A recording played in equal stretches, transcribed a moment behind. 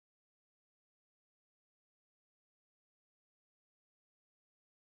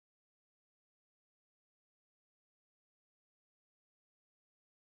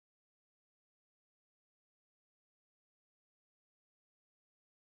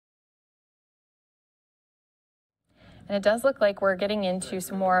And it does look like we're getting into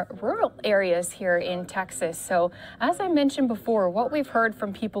some more rural areas here in Texas. So as I mentioned before, what we've heard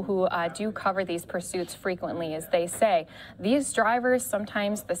from people who do cover these pursuits frequently is they say these drivers,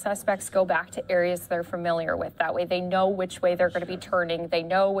 sometimes the suspects go back to areas they're familiar with. That way they know which way they're going to be turning. They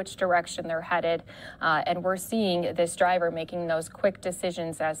know which direction they're headed. And we're seeing this driver making those quick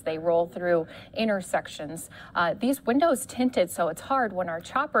decisions as they roll through intersections. These windows tinted, so it's hard when our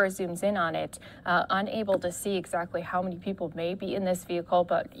chopper zooms in on it, unable to see exactly how many people may be in this vehicle,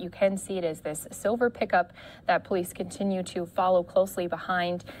 but you can see it as this silver pickup that police continue to follow closely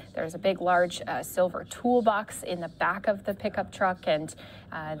behind. There's a big, large silver toolbox in the back of the pickup truck, and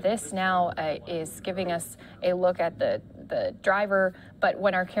this now is giving us a look at the driver, but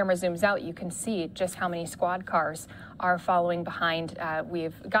when our camera zooms out, you can see just how many squad cars are following behind.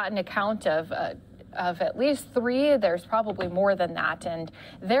 We've gotten a count of at least 3. There's probably more than that, and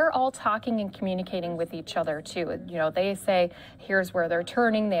they're all talking and communicating with each other too. You know, they say here's where they're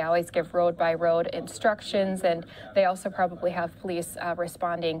turning. They always give road by road instructions, and they also probably have police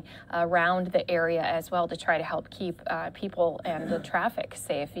responding around the area as well to try to help keep people and the traffic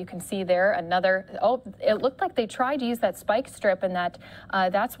safe. You can see there another, it looked like they tried to use that spike strip, and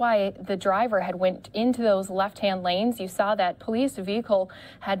that's why the driver had went into those left-hand lanes. You saw that police vehicle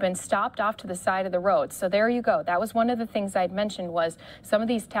had been stopped off to the side of the road. So there you go. That was one of the things I'd mentioned, was some of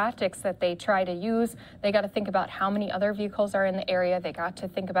these tactics that they try to use. They got to think about how many other vehicles are in the area. They got to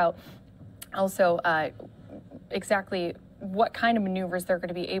think about also exactly what kind of maneuvers they're going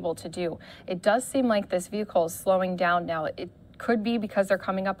to be able to do. It does seem like this vehicle is slowing down now. It could be because they're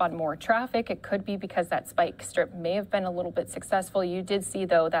coming up on more traffic. It could be because that spike strip may have been a little bit successful. You did see,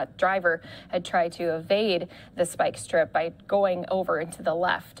 though, that driver had tried to evade the spike strip by going over into the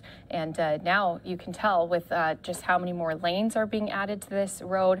left. And now you can tell with just how many more lanes are being added to this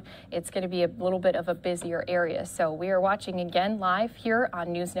road, it's going to be a little bit of a busier area. So we are watching again live here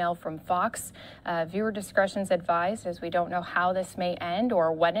on News Now from Fox. Viewer discretion is advised, as we don't know how this may end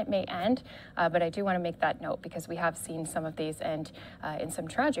or when it may end. But I do want to make that note because we have seen some of these end in some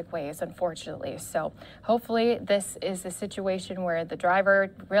tragic ways, unfortunately. So hopefully this is a situation where the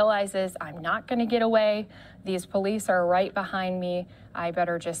driver realizes, I'm not going to get away. These police are right behind me. I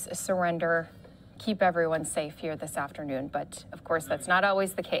better just surrender, keep everyone safe here this afternoon. But of course, that's not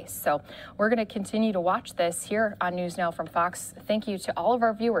always the case. So we're going to continue to watch this here on News Now from Fox. Thank you to all of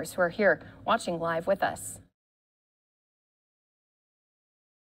our viewers who are here watching live with us.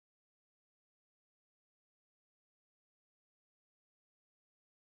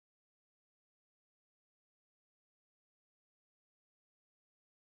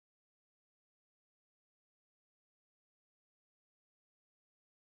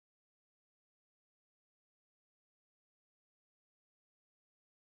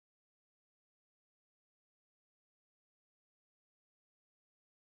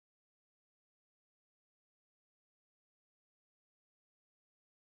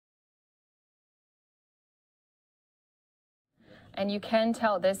 And you can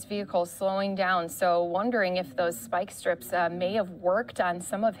tell this vehicle slowing down, so wondering if those spike strips may have worked on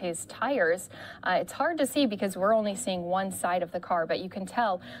some of his tires. It's hard to see because we're only seeing one side of the car, but you can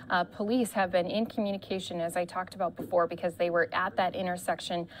tell police have been in communication, as I talked about before, because they were at that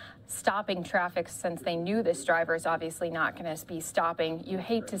intersection stopping traffic since they knew this driver is obviously not going to be stopping. You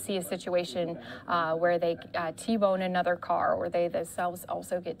hate to see a situation where they T-bone another car, or they themselves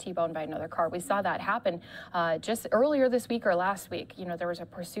also get T-boned by another car. We saw that happen just earlier this week or last week. You know, there was a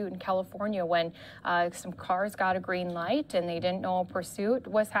pursuit in California when some cars got a green light and they didn't know a pursuit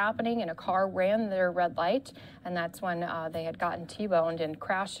was happening, and a car ran their red light, and that's when they had gotten T-boned and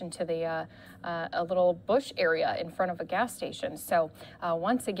crashed into the a little bush area in front of a gas station. So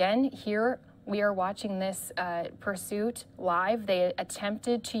once again, here we are watching this pursuit live. They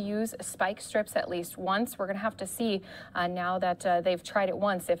attempted to use spike strips at least once. We're going to have to see now that they've tried it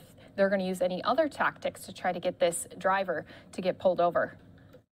once if they're going to use any other tactics to try to get this driver to get pulled over.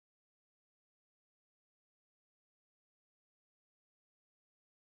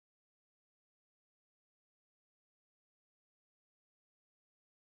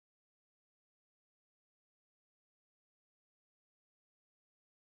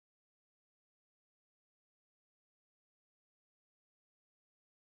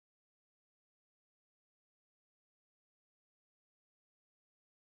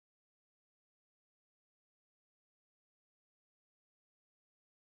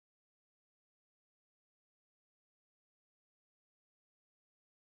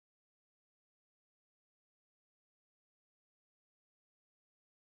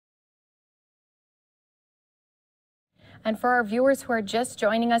 And for our viewers who are just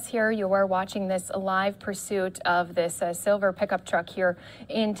joining us here, you are watching this live pursuit of this silver pickup truck here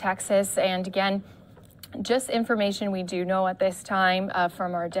in Texas. And again, just information we do know at this time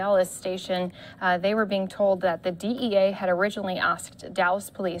from our Dallas station. They were being told that the DEA had originally asked Dallas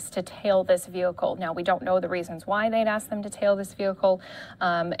police to tail this vehicle. Now, we don't know the reasons why they'd asked them to tail this vehicle.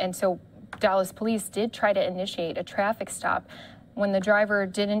 And so Dallas police did try to initiate a traffic stop. When the driver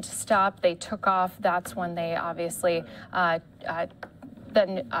didn't stop, they took off. That's when they obviously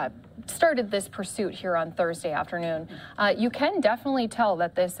started this pursuit here on Thursday afternoon. You can definitely tell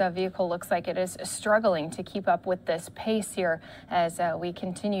that this vehicle looks like it is struggling to keep up with this pace here as we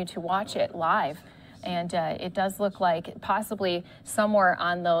continue to watch it live. And it does look like possibly somewhere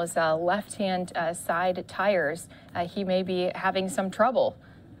on those left-hand side tires, he may be having some trouble.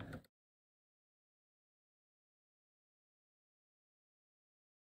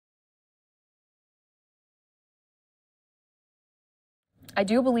 I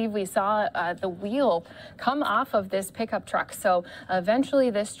do believe we saw the wheel come off of this pickup truck. So eventually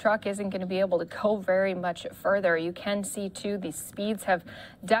this truck isn't going to be able to go very much further. You can see too, the speeds have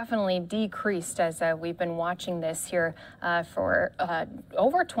definitely decreased as we've been watching this here for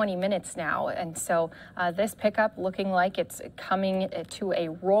over 20 minutes now. And so this pickup looking like it's coming to a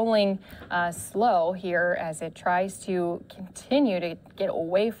rolling slow here as it tries to continue to get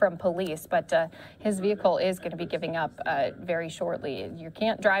away from police. But his vehicle is going to be giving up very shortly. You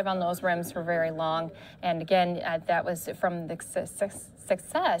can't drive on those rims for very long. And again, that was from the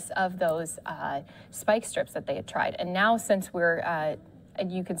success of those spike strips that they had tried. And now since we're,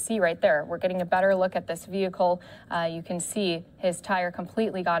 and you can see right there, we're getting a better look at this vehicle. You can see his tire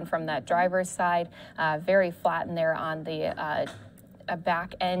completely gone from that driver's side, very flat in there on the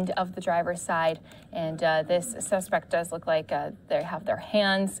back end of the driver's side. And this suspect does look like they have their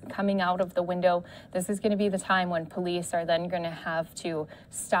hands coming out of the window. This is going to be the time when police are then going to have to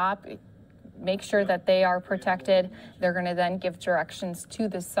stop, make sure that they are protected. They're going to then give directions to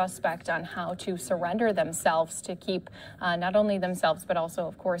the suspect on how to surrender themselves to keep not only themselves, but also,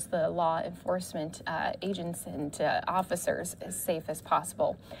 of course, the law enforcement agents and officers as safe as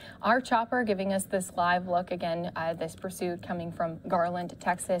possible. Our chopper giving us this live look again, this pursuit coming from Garland,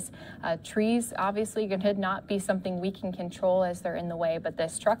 Texas. Trees obviously could not be something we can control as they're in the way, but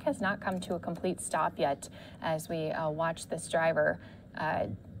this truck has not come to a complete stop yet as we watch this driver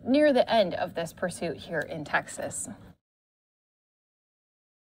near the end of this pursuit here in Texas.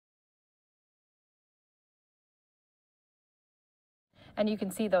 And you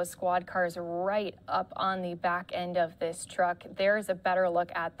can see those squad cars right up on the back end of this truck. There's a better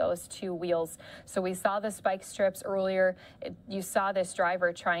look at those two wheels. So we saw the spike strips earlier. You saw this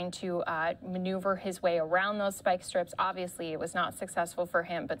driver trying to maneuver his way around those spike strips. Obviously, it was not successful for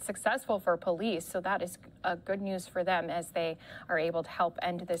him, but successful for police. So that is good news for them as they are able to help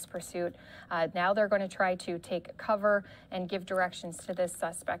end this pursuit. Now they're going to try to take cover and give directions to this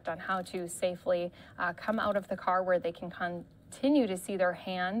suspect on how to safely come out of the car where they can continue to see their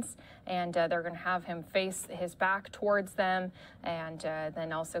hands, and they're going to have him face his back towards them and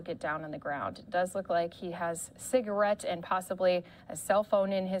then also get down on the ground. It does look like he has a cigarette and possibly a cell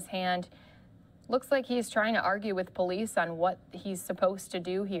phone in his hand. Looks like he's trying to argue with police on what he's supposed to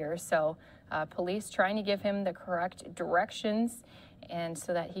do here. So police trying to give him the correct directions and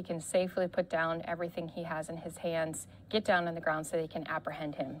so that he can safely put down everything he has in his hands, get down on the ground so they can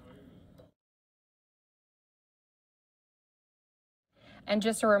apprehend him. And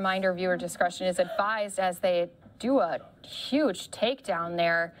just a reminder, viewer discretion is advised as they do a huge takedown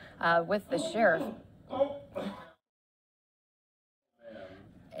there with the sheriff.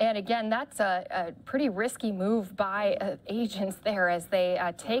 And again, that's a pretty risky move by agents there as they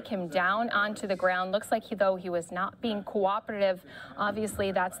take him down onto the ground. Looks like though he was not being cooperative.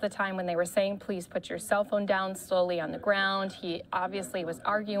 Obviously, that's the time when they were saying, please put your cell phone down slowly on the ground. He obviously was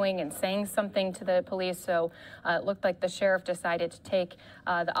arguing and saying something to the police. So it looked like the sheriff decided to take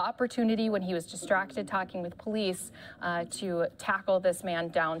the opportunity when he was distracted talking with police to tackle this man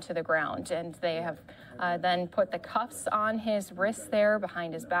down to the ground. And they have then put the cuffs on his wrists there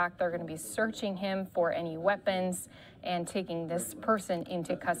behind his back. They're going to be searching him for any weapons and taking this person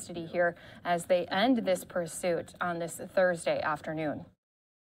into custody here as they end this pursuit on this Thursday afternoon.